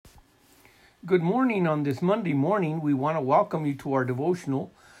Good morning. On this Monday morning, we want to welcome you to our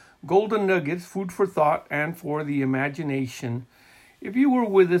devotional, Golden Nuggets, Food for Thought and for the Imagination. If you were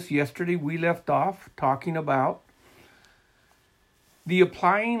with us yesterday, we left off talking about the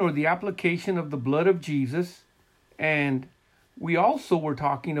applying or the application of the blood of Jesus. And we also were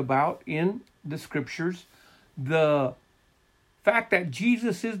talking about in the scriptures the fact that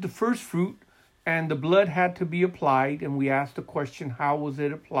Jesus is the first fruit and the blood had to be applied. And we asked the question, how was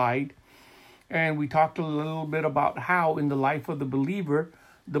it applied? And we talked a little bit about how in the life of the believer,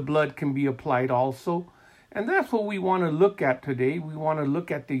 the blood can be applied also. And that's what we want to look at today. We want to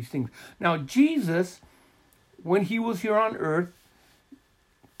look at these things. Now, Jesus, when he was here on earth,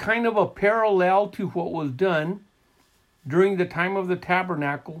 kind of a parallel to what was done during the time of the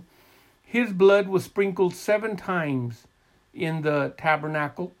tabernacle, his blood was sprinkled 7 times in the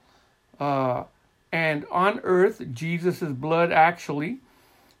tabernacle. And on earth, Jesus' blood actually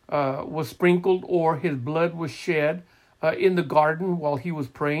was sprinkled, or his blood was shed in the garden while he was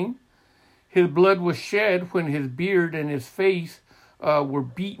praying. His blood was shed when his beard and his face were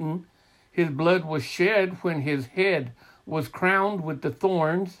beaten. His blood was shed when his head was crowned with the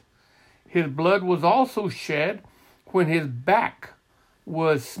thorns. His blood was also shed when his back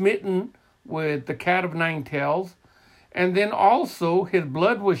was smitten with the cat of 9 tails. And then also his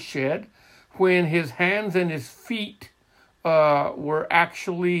blood was shed when his hands and his feet were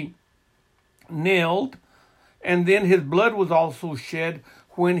actually nailed, and then his blood was also shed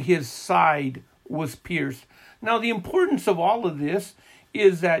when his side was pierced. Now, the importance of all of this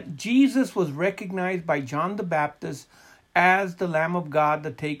is that Jesus was recognized by John the Baptist as the Lamb of God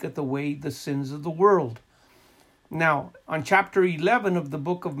that taketh away the sins of the world. Now, on chapter 11 of the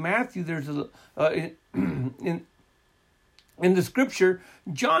book of Matthew, there's in the scripture,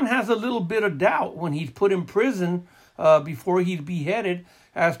 John has a little bit of doubt when he's put in prison before he's beheaded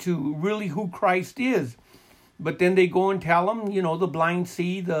as to really who Christ is. But then they go and tell him, the blind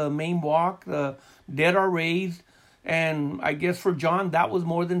see, the lame walk, the dead are raised. And I guess for John, that was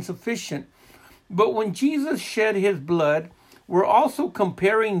more than sufficient. But when Jesus shed his blood, we're also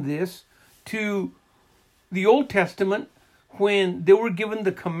comparing this to the Old Testament when they were given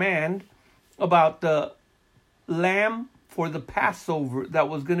the command about the lamb for the Passover that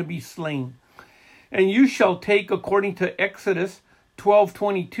was going to be slain. And you shall take, according to Exodus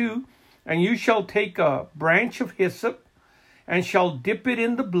 12:22, and you shall take a branch of hyssop, and shall dip it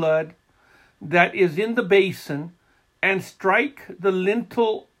in the blood that is in the basin, and strike the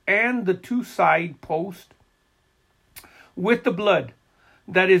lintel and the 2 side posts with the blood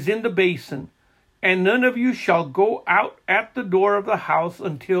that is in the basin. And none of you shall go out at the door of the house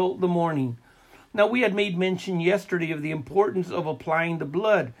until the morning. Now, we had made mention yesterday of the importance of applying the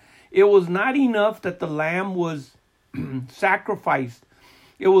blood. It was not enough that the lamb was sacrificed.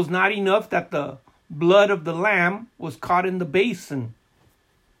 It was not enough that the blood of the lamb was caught in the basin.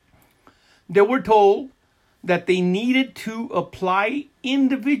 They were told that they needed to apply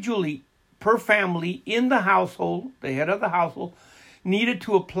individually per family in the household. The head of the household needed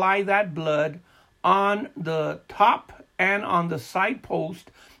to apply that blood on the top and on the side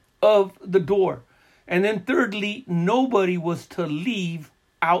post of the door. And then thirdly, nobody was to leave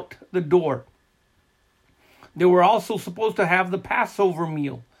out the door. They were also supposed to have the Passover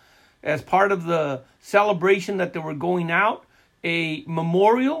meal as part of the celebration that they were going out, a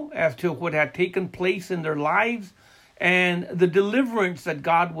memorial as to what had taken place in their lives and the deliverance that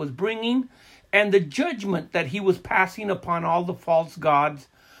God was bringing and the judgment that he was passing upon all the false gods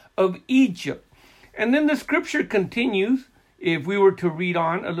of Egypt. And then the scripture continues, if we were to read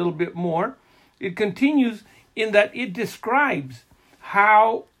on a little bit more, it continues in that it describes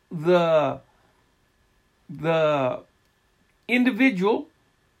how the individual,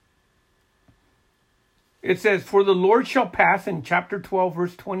 it says, for the Lord shall pass, in chapter 12,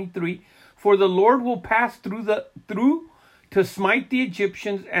 verse 23, for the Lord will pass through to smite the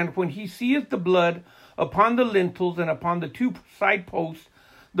Egyptians, and when he seeth the blood upon the lintels and upon the 2 side posts,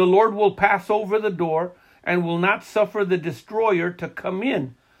 the Lord will pass over the door and will not suffer the destroyer to come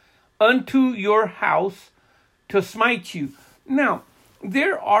in unto your house to smite you. Now,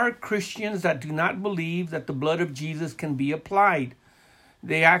 there are Christians that do not believe that the blood of Jesus can be applied.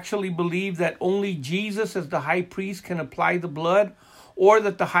 They actually believe that only Jesus as the high priest can apply the blood, or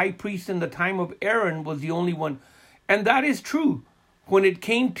that the high priest in the time of Aaron was the only one. And that is true. When it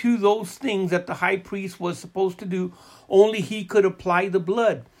came to those things that the high priest was supposed to do, only he could apply the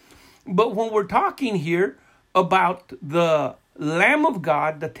blood. But when we're talking here about the Lamb of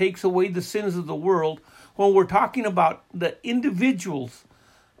God that takes away the sins of the world, when we're talking about the individuals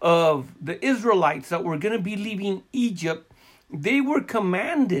of the Israelites that were going to be leaving Egypt, they were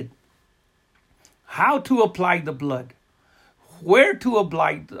commanded how to apply the blood, where to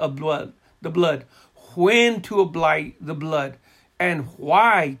apply the blood, when to apply the blood, and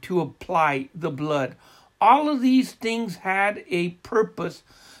why to apply the blood. All of these things had a purpose.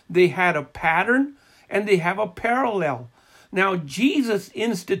 They had a pattern and they have a parallel. Now, Jesus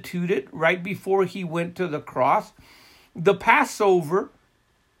instituted right before he went to the cross the Passover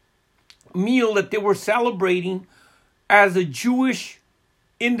meal that they were celebrating as a Jewish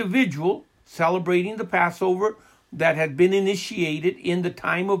individual, celebrating the Passover that had been initiated in the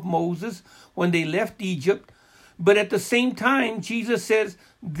time of Moses when they left Egypt. But at the same time, Jesus says,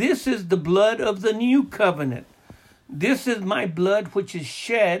 this is the blood of the new covenant. This is my blood which is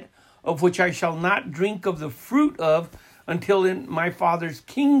shed, of which I shall not drink of the fruit of until in my Father's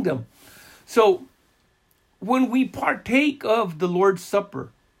kingdom. So when we partake of the Lord's Supper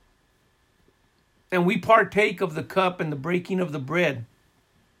and we partake of the cup and the breaking of the bread,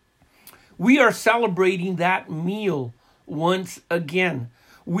 we are celebrating that meal once again.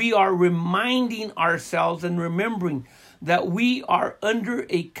 We are reminding ourselves and remembering that we are under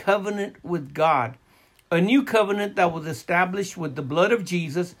a covenant with God, a new covenant that was established with the blood of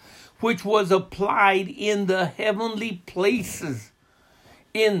Jesus, which was applied in the heavenly places,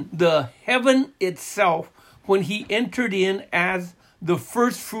 in the heaven itself, when he entered in as the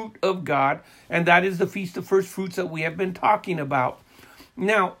first fruit of God, and that is the Feast of First Fruits that we have been talking about.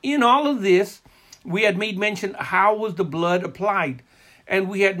 Now, in all of this, we had made mention, how was the blood applied? And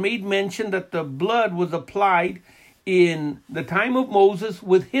we had made mention that the blood was applied in the time of Moses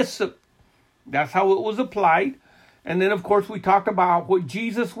with hyssop. That's how it was applied. And then, of course, we talked about what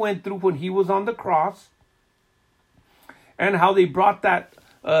Jesus went through when he was on the cross and how they brought that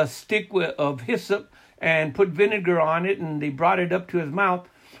stick of hyssop and put vinegar on it, and they brought it up to his mouth.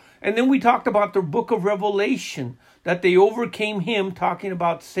 And then we talked about the book of Revelation, that they overcame him, talking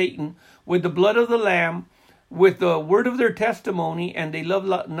about Satan, with the blood of the Lamb, with the word of their testimony, and they loved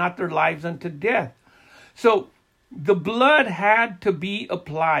not their lives unto death. So the blood had to be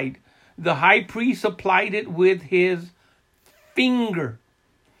applied. The high priest applied it with his finger.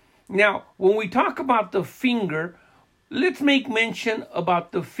 Now, when we talk about the finger, let's make mention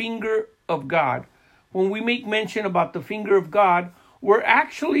about the finger of God. When we make mention about the finger of God, we're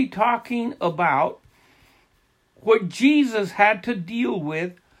actually talking about what Jesus had to deal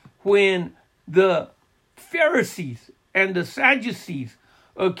with when the Pharisees and the Sadducees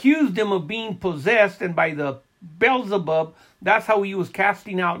accused him of being possessed, and by the Beelzebub, that's how he was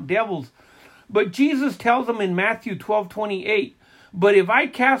casting out devils. But Jesus tells them in Matthew 12:28, but if I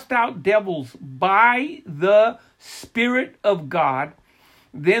cast out devils by the Spirit of God,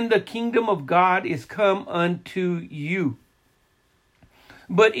 then the kingdom of God is come unto you.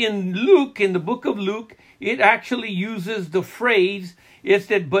 But in Luke, in the book of Luke, it actually uses the phrase, it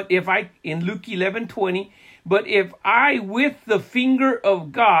said, but if I, in Luke 11:20, but if I with the finger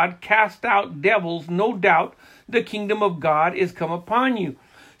of God cast out devils, no doubt the kingdom of God is come upon you.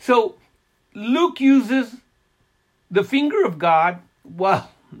 So Luke uses the finger of God, while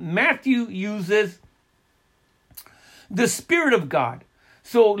Matthew uses the Spirit of God.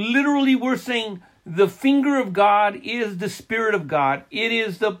 So literally we're saying the finger of God is the Spirit of God. It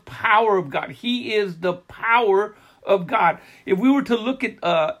is the power of God. He is the power of God. If we were to look at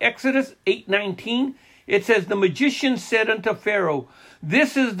Exodus 8:19, it says, the magician said unto Pharaoh,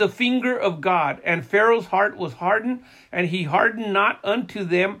 this is the finger of God. And Pharaoh's heart was hardened, and he hardened not unto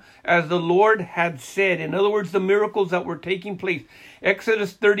them as the Lord had said. In other words, the miracles that were taking place.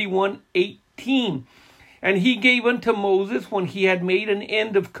 Exodus 31:18. And he gave unto Moses, when he had made an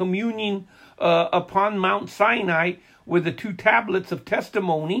end of communion upon Mount Sinai with the 2 tablets of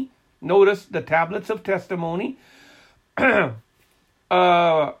testimony. Notice the tablets of testimony.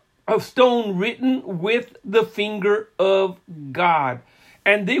 Of stone written with the finger of God.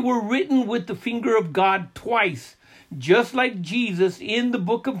 And they were written with the finger of God twice. Just like Jesus in the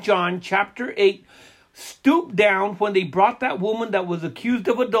book of John, chapter 8, stooped down when they brought that woman that was accused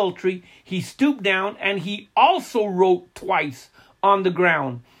of adultery. He stooped down and he also wrote twice on the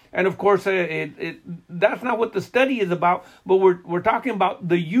ground. And of course, that's not what the study is about, but we're talking about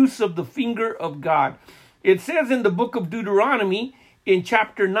the use of the finger of God. It says in the book of Deuteronomy, in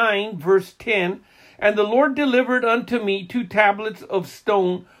chapter 9, verse 10, and the Lord delivered unto me 2 tablets of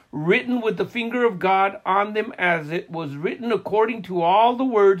stone, written with the finger of God on them, as it was written according to all the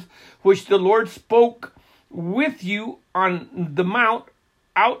words which the Lord spoke with you on the mount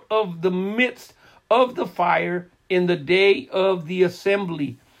out of the midst of the fire in the day of the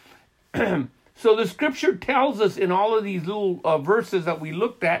assembly. So the scripture tells us in all of these little verses that we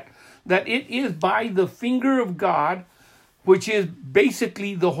looked at, that it is by the finger of God which is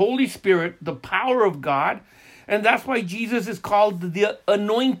basically the Holy Spirit, the power of God. And that's why Jesus is called the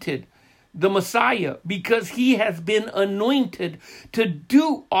anointed, the Messiah, because he has been anointed to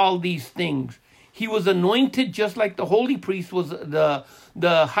do all these things. He was anointed just like the holy priest was, the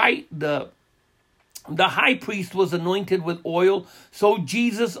high priest was anointed with oil. So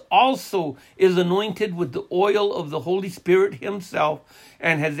Jesus also is anointed with the oil of the Holy Spirit himself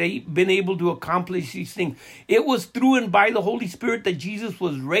and has been able to accomplish these things. It was through and by the Holy Spirit that Jesus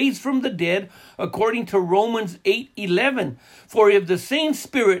was raised from the dead, according to Romans 8:11. For if the same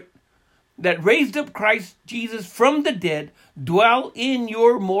Spirit that raised up Christ Jesus from the dead dwell in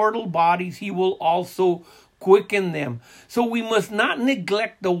your mortal bodies, he will also quicken them. So we must not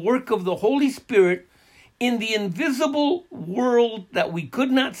neglect the work of the Holy Spirit in the invisible world that we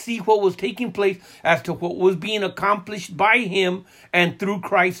could not see what was taking place as to what was being accomplished by him and through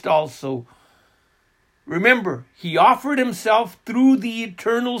Christ also. Remember, he offered himself through the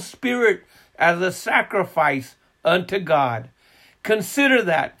eternal Spirit as a sacrifice unto God. Consider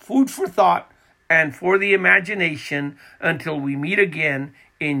that food for thought and for the imagination until we meet again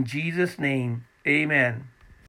in Jesus' name. Amen.